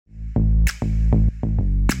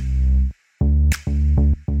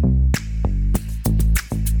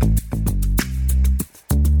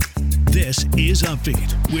is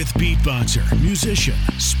Upbeat with beatboxer, musician,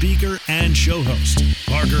 speaker, and show host,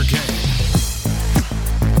 Parker Kane.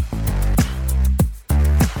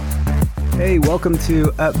 Hey, welcome to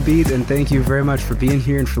Upbeat, and thank you very much for being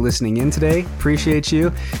here and for listening in today. Appreciate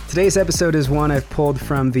you. Today's episode is one I've pulled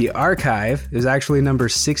from the archive. It was actually number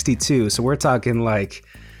 62, so we're talking like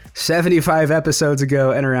 75 episodes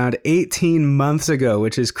ago and around 18 months ago,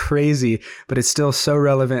 which is crazy, but it's still so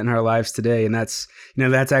relevant in our lives today. And that's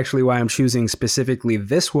actually why I'm choosing specifically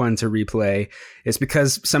this one to replay. It's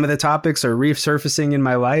because some of the topics are resurfacing in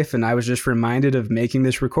my life, and I was just reminded of making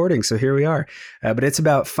this recording. So here we are. But it's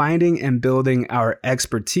about finding and building our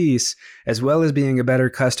expertise, as well as being a better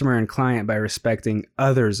customer and client by respecting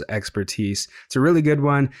others' expertise. It's a really good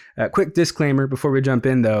one. Quick disclaimer before we jump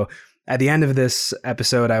in, though. At the end of this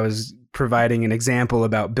episode, I was providing an example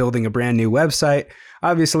about building a brand new website.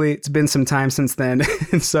 Obviously, it's been some time since then,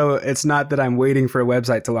 and so it's not that I'm waiting for a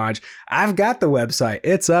website to launch. I've got the website.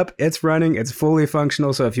 It's up, it's running, it's fully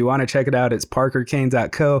functional. So if you want to check it out, it's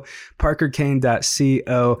parkerkane.co,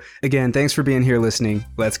 parkerkane.co. Again, thanks for being here listening.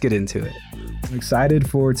 Let's get into it. I'm excited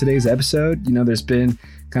for today's episode. There's been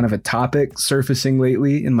kind of a topic surfacing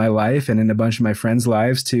lately in my life and in a bunch of my friends'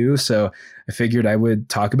 lives too. So I figured I would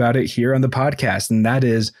talk about it here on the podcast. And that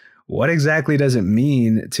is, what exactly does it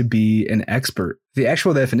mean to be an expert? The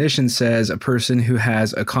actual definition says a person who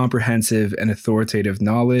has a comprehensive and authoritative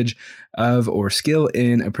knowledge of or skill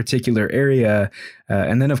in a particular area.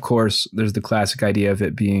 And then, of course, there's the classic idea of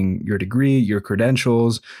it being your degree, your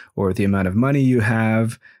credentials, or the amount of money you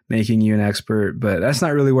have, making you an expert. But that's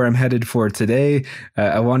not really where I'm headed for today.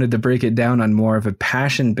 I wanted to break it down on more of a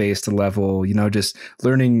passion-based level, just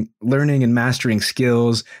learning and mastering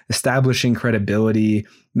skills, establishing credibility,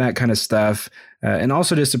 that kind of stuff. And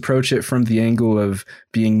also just approach it from the angle of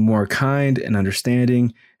being more kind and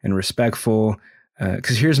understanding and respectful.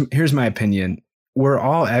 Because here's my opinion. We're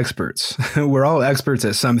all experts. We're all experts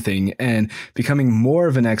at something, and becoming more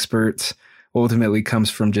of an expert ultimately comes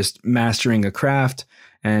from just mastering a craft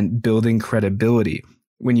and building credibility.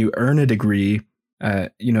 When you earn a degree,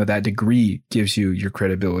 that degree gives you your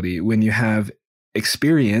credibility. When you have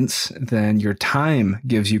experience, then your time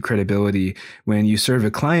gives you credibility. When you serve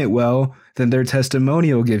a client well, then their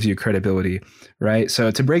testimonial gives you credibility, right?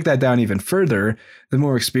 So to break that down even further, the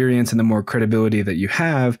more experience and the more credibility that you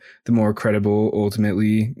have, the more credible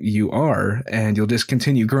ultimately you are, and you'll just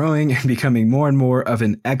continue growing and becoming more and more of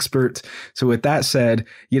an expert. So with that said,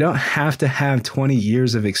 you don't have to have 20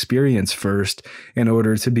 years of experience first in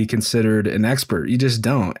order to be considered an expert. You just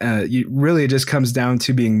don't. It just comes down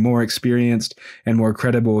to being more experienced and more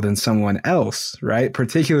credible than someone else, right?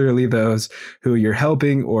 Particularly those who you're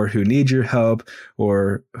helping or who need your help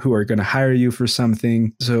or who are going to hire you for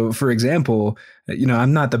something. So for example,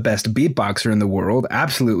 I'm not the best beatboxer in the world.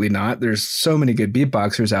 Absolutely not. There's so many good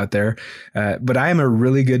beatboxers out there, but I am a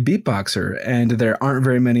really good beatboxer, and there aren't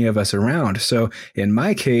very many of us around. So in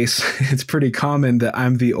my case, it's pretty common that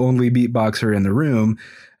I'm the only beatboxer in the room,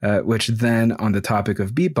 which then on the topic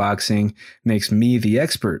of beatboxing makes me the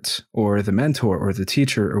expert or the mentor or the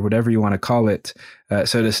teacher or whatever you want to call it.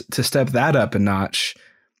 So to step that up a notch,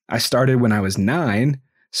 I started when I was 9.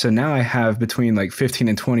 So now I have between like 15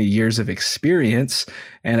 and 20 years of experience,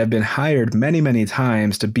 and I've been hired many, many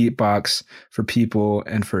times to beatbox for people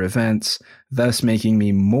and for events, thus making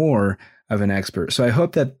me more of an expert. So I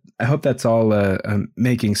hope that's all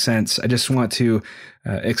making sense. I just want to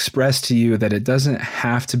express to you that it doesn't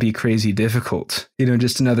have to be crazy difficult.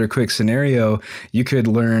 Just another quick scenario, you could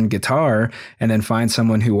learn guitar and then find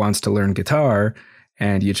someone who wants to learn guitar,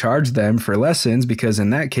 and you charge them for lessons because in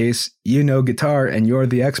that case, guitar and you're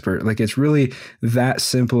the expert. Like, it's really that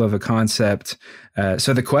simple of a concept.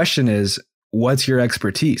 So the question is, what's your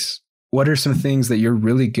expertise? What are some things that you're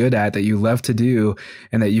really good at, that you love to do,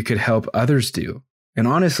 and that you could help others do? And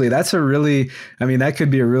honestly, that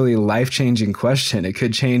could be a really life-changing question. It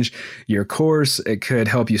could change your course. It could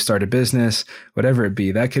help you start a business, whatever it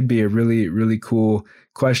be. That could be a really, really cool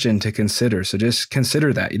question to consider. So just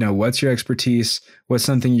consider that, what's your expertise? What's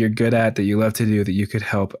something you're good at that you love to do that you could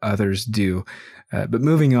help others do? But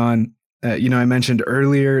moving on, I mentioned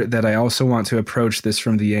earlier that I also want to approach this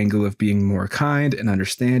from the angle of being more kind and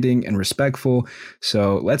understanding and respectful.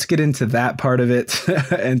 So let's get into that part of it.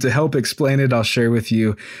 And to help explain it, I'll share with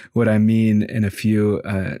you what I mean in a few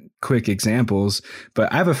quick examples.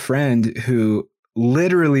 But I have a friend who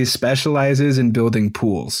literally specializes in building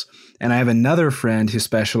pools. And I have another friend who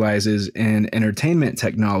specializes in entertainment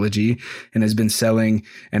technology and has been selling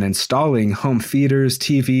and installing home theaters,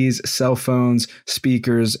 TVs, cell phones,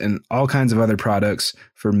 speakers, and all kinds of other products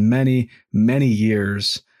for many, many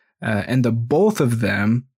years. And the both of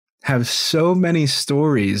them have so many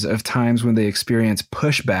stories of times when they experience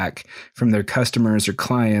pushback from their customers or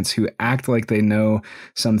clients who act like they know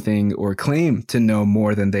something or claim to know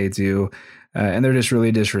more than they do. And they're just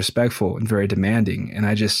really disrespectful and very demanding. And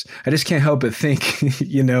I just can't help but think, if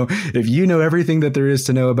you know everything that there is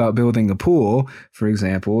to know about building a pool, for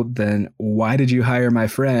example, then why did you hire my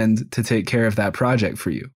friend to take care of that project for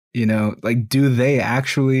you? Do they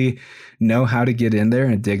actually know how to get in there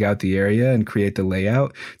and dig out the area and create the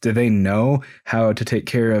layout? Do they know how to take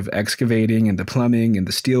care of excavating and the plumbing and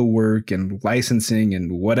the steel work and licensing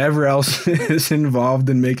and whatever else is involved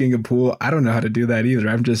in making a pool? I don't know how to do that either.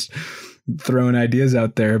 I'm just throwing ideas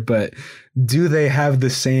out there, but do they have the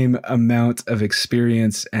same amount of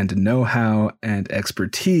experience and know-how and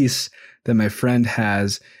expertise that my friend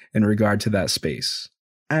has in regard to that space?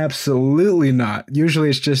 Absolutely not. Usually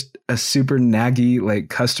it's just a super naggy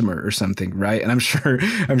customer or something, right? And I'm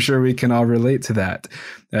sure we can all relate to that.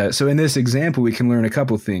 So in this example, we can learn a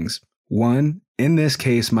couple things. One, in this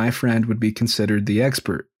case, my friend would be considered the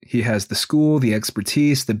expert. He has the school, the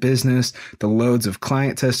expertise, the business, the loads of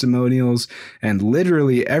client testimonials, and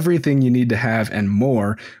literally everything you need to have and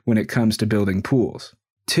more when it comes to building pools.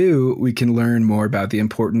 Two, we can learn more about the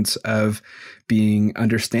importance of being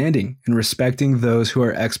understanding and respecting those who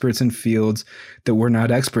are experts in fields that we're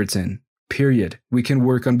not experts in, period. We can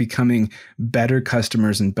work on becoming better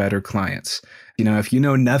customers and better clients. If you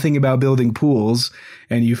know nothing about building pools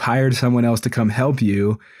and you've hired someone else to come help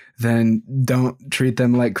you, then don't treat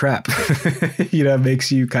them like crap. It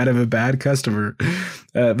makes you kind of a bad customer.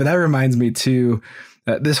 But that reminds me too,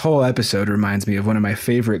 this whole episode reminds me of one of my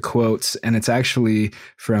favorite quotes, and it's actually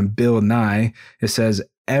from Bill Nye. It says,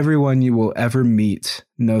 "Everyone you will ever meet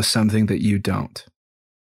knows something that you don't."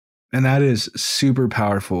 And that is super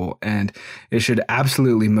powerful, and it should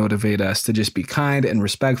absolutely motivate us to just be kind and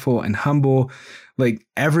respectful and humble.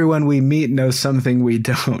 Everyone we meet knows something we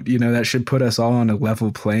don't. That should put us all on a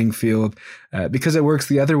level playing field, because it works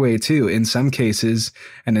the other way too. In some cases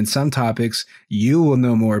and in some topics, you will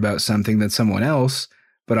know more about something than someone else,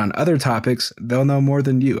 but on other topics, they'll know more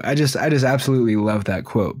than you. I just absolutely love that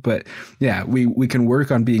quote. But yeah, we can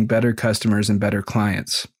work on being better customers and better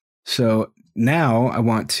clients. So now I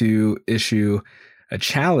want to issue a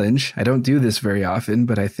challenge. I don't do this very often,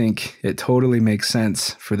 but I think it totally makes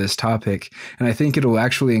sense for this topic. And I think it'll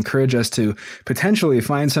actually encourage us to potentially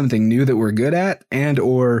find something new that we're good at and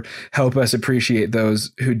or help us appreciate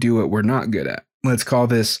those who do what we're not good at. Let's call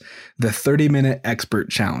this the 30-minute expert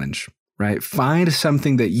challenge, right? Find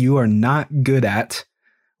something that you are not good at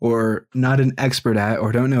or not an expert at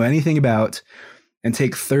or don't know anything about and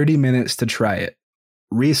take 30 minutes to try it.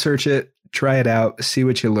 Research it, try it out, see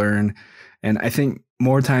what you learn. And I think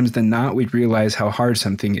more times than not, we realize how hard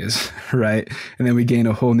something is, right? And then we gain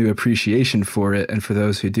a whole new appreciation for it and for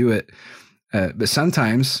those who do it. But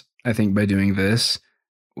sometimes, I think by doing this,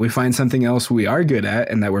 we find something else we are good at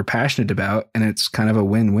and that we're passionate about, and it's kind of a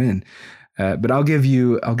win-win. But I'll give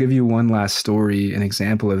you one last story, an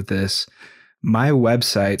example of this. My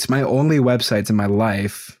only websites in my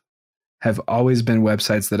life have always been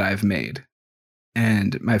websites that I've made.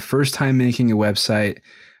 And my first time making a website,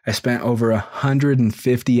 I spent over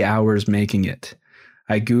 150 hours making it.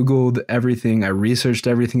 I Googled everything. I researched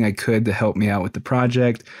everything I could to help me out with the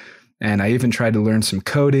project. And I even tried to learn some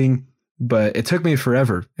coding, but it took me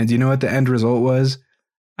forever. And do you know what the end result was?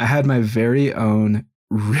 I had my very own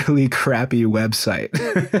really crappy website.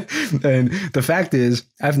 And the fact is,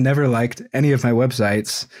 I've never liked any of my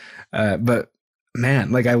websites, but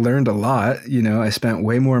man, I learned a lot. I spent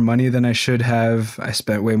way more money than I should have. I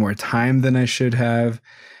spent way more time than I should have.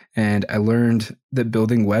 And I learned that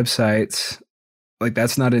building websites,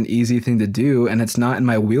 that's not an easy thing to do. And it's not in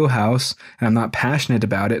my wheelhouse. And I'm not passionate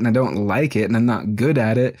about it. And I don't like it. And I'm not good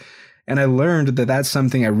at it. And I learned that that's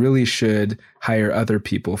something I really should hire other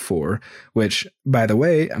people for, which, by the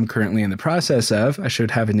way, I'm currently in the process of. I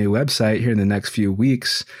should have a new website here in the next few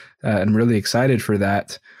weeks. I'm really excited for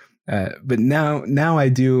that. But now I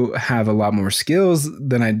do have a lot more skills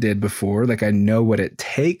than I did before. I know what it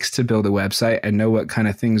takes to build a website. I know what kind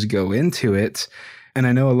of things go into it. And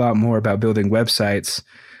I know a lot more about building websites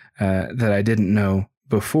that I didn't know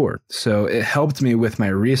before. So it helped me with my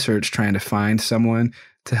research trying to find someone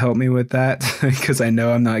to help me with that, because I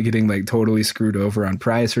know I'm not getting totally screwed over on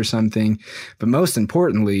price or something. But most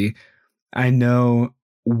importantly, I know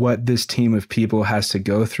what this team of people has to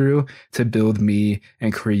go through to build me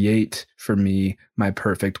and create for me my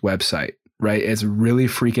perfect website, right? It's really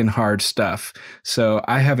freaking hard stuff. So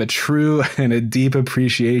I have a true and a deep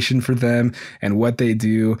appreciation for them and what they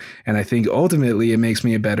do. And I think ultimately it makes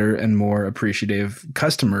me a better and more appreciative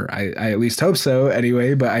customer. I at least hope so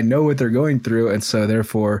anyway, but I know what they're going through. And so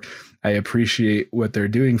therefore I appreciate what they're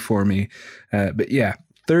doing for me. But yeah,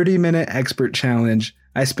 30-minute expert challenge.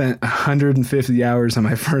 I spent 150 hours on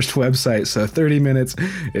my first website, so 30 minutes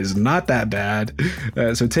is not that bad.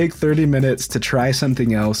 So take 30 minutes to try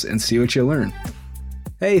something else and see what you learn.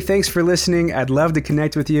 Hey, thanks for listening. I'd love to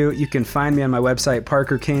connect with you. You can find me on my website,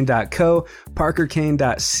 parkerkane.co,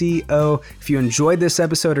 parkerkane.co. If you enjoyed this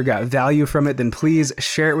episode or got value from it, then please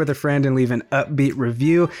share it with a friend and leave an upbeat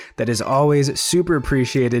review. That is always super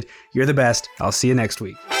appreciated. You're the best. I'll see you next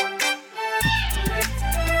week.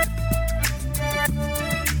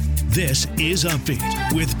 This is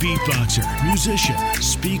Upbeat with beatboxer, musician,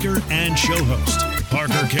 speaker, and show host,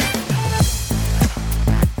 Parker Kane.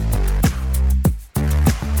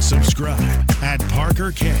 Subscribe at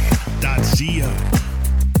parkerkane.co.